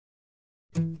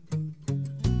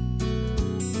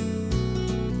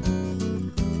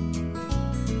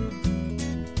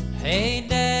Hey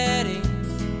Daddy,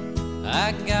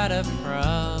 I got a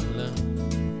problem.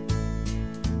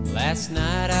 Last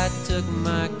night I took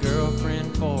my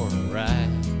girlfriend for a ride,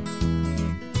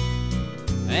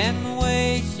 and the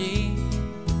way she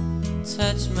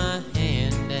touched my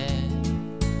hand, Dad,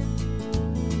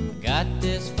 got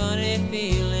this funny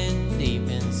feeling deep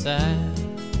inside.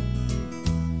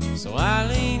 So I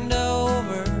leaned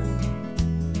over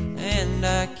and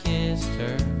I kissed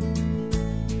her.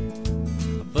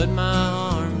 I put my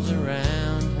arms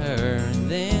around her,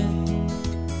 and then,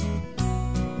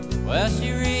 well,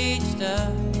 she reached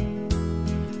up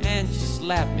and she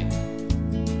slapped me.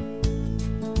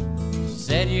 She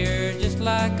said, "You're just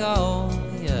like all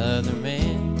the other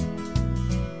men."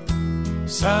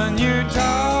 Son, you're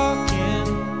talking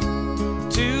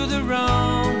to the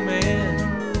wrong man.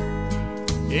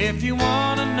 If you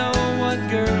want to know what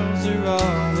girls are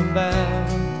all about,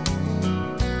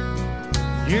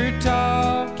 you're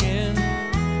talking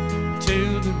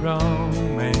to the wrong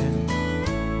man.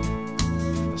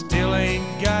 I still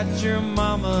ain't got your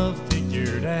mama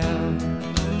figured out.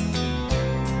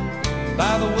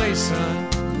 By the way, son,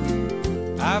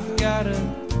 I've got a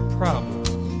problem.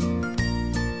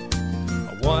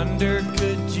 I wonder,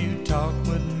 could you talk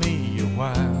with me a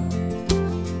while?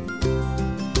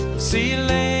 See,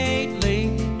 lately,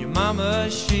 your mama,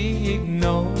 she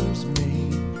ignores me,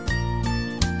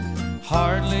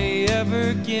 hardly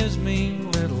ever gives me a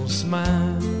little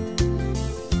smile.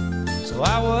 So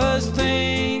I was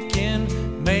thinking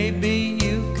maybe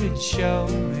you could show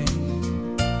me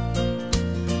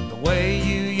the way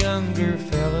you younger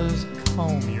fellas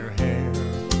comb your hair.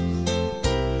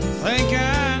 Think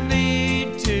I need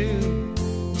to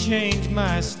change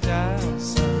my style,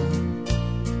 son.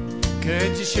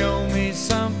 Could you show me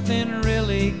something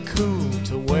really cool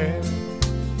to wear?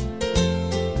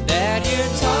 Dad,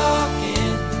 you're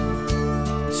talking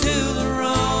to the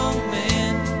wrong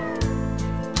man.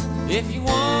 If you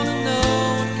want to know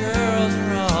what girls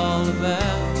are all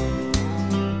about,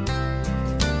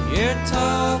 you're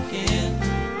talking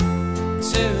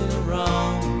to the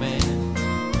wrong man.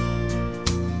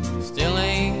 Still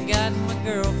ain't got my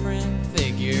girlfriend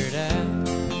figured out.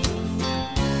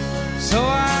 So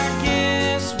I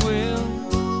guess we'll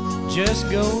just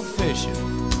go fishing,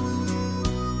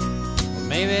 Or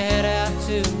maybe head out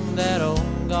to that old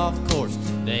golf course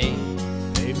today.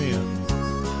 amen.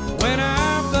 When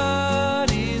our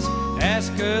buddies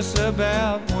ask us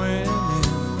about women,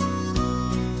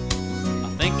 I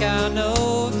think I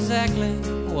know exactly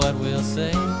what we'll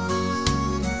say.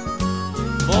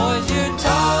 Boys, you're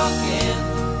talking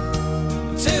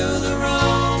to the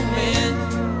wrong men.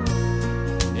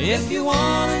 If you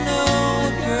want to know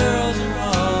what girls are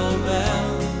all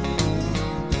about,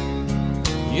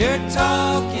 you're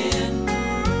talking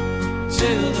to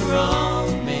the wrong